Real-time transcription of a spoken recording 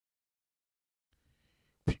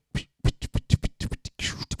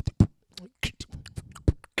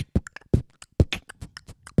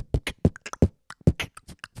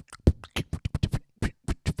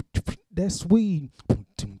That's sweet.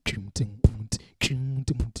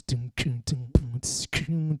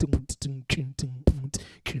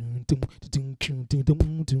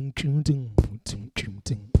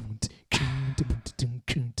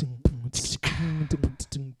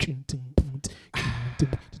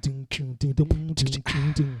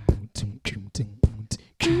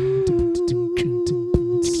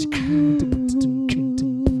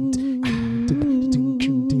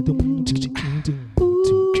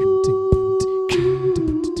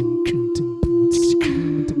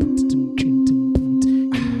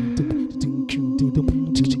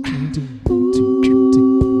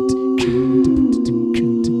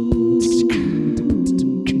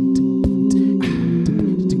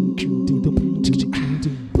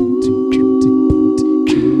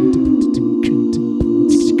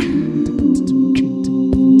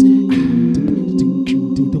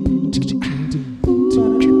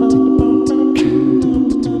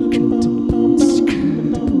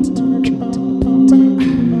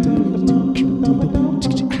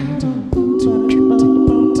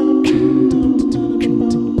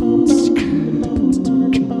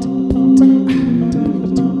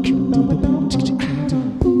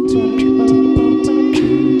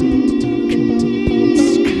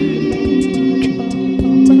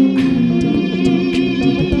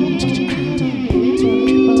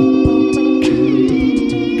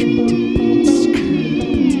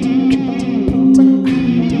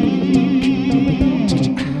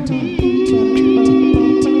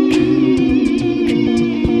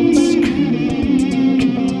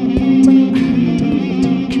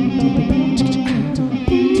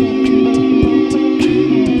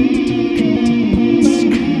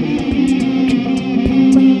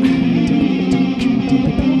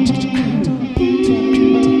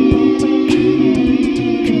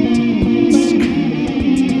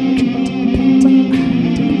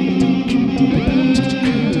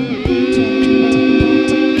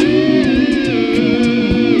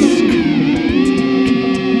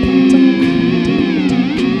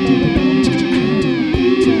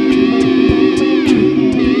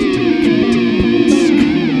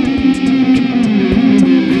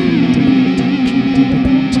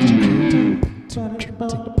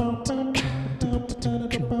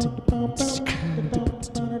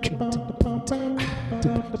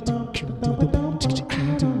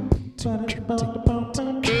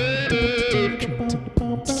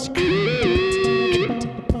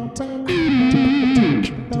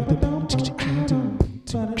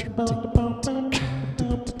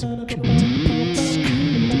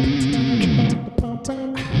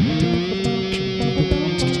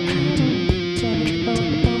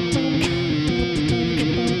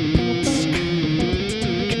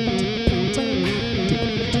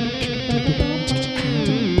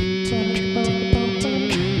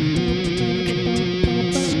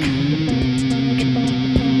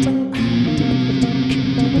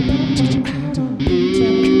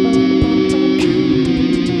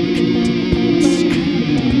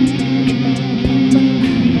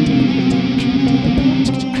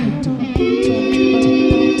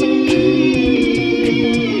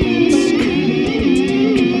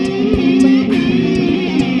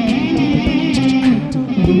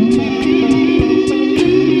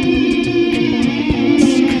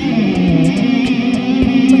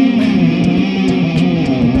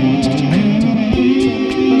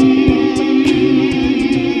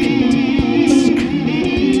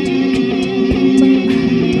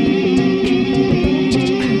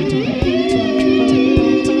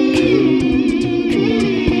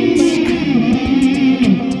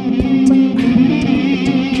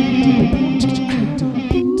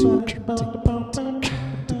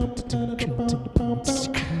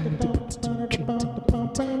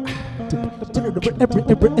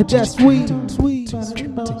 Just sweet, sweet.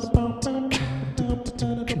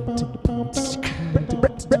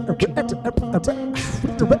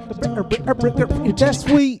 Just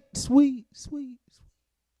sweet, sweet, sweet.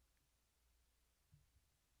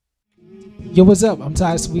 Yo, what's up? I'm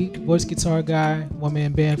Ty Sweet, voice guitar guy,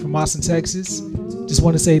 one-man band from Austin, Texas. Just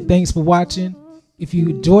want to say thanks for watching. If you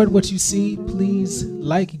enjoyed what you see, please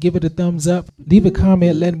like, give it a thumbs up, leave a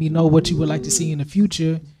comment letting me know what you would like to see in the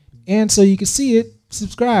future. And so you can see it,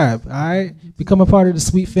 subscribe, all right? Become a part of the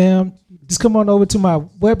Sweet fam. Just come on over to my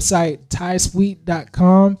website,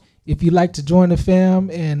 tysweet.com, if you'd like to join the fam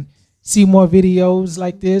and see more videos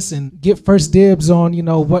like this and get first dibs on, you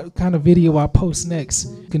know, what kind of video I post next.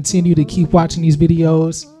 Continue to keep watching these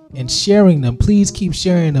videos and sharing them. Please keep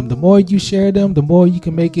sharing them. The more you share them, the more you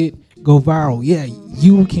can make it go viral. Yeah,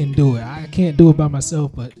 you can do it. I can't do it by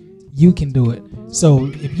myself, but you can do it. So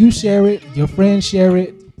if you share it, your friends share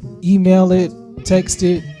it, email it, text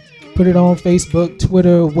it, put it on Facebook,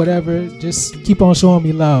 Twitter, whatever. Just keep on showing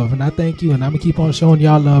me love, and I thank you, and I'm gonna keep on showing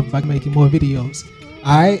y'all love by making more videos.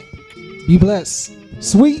 All right, be blessed.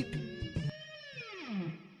 Sweet.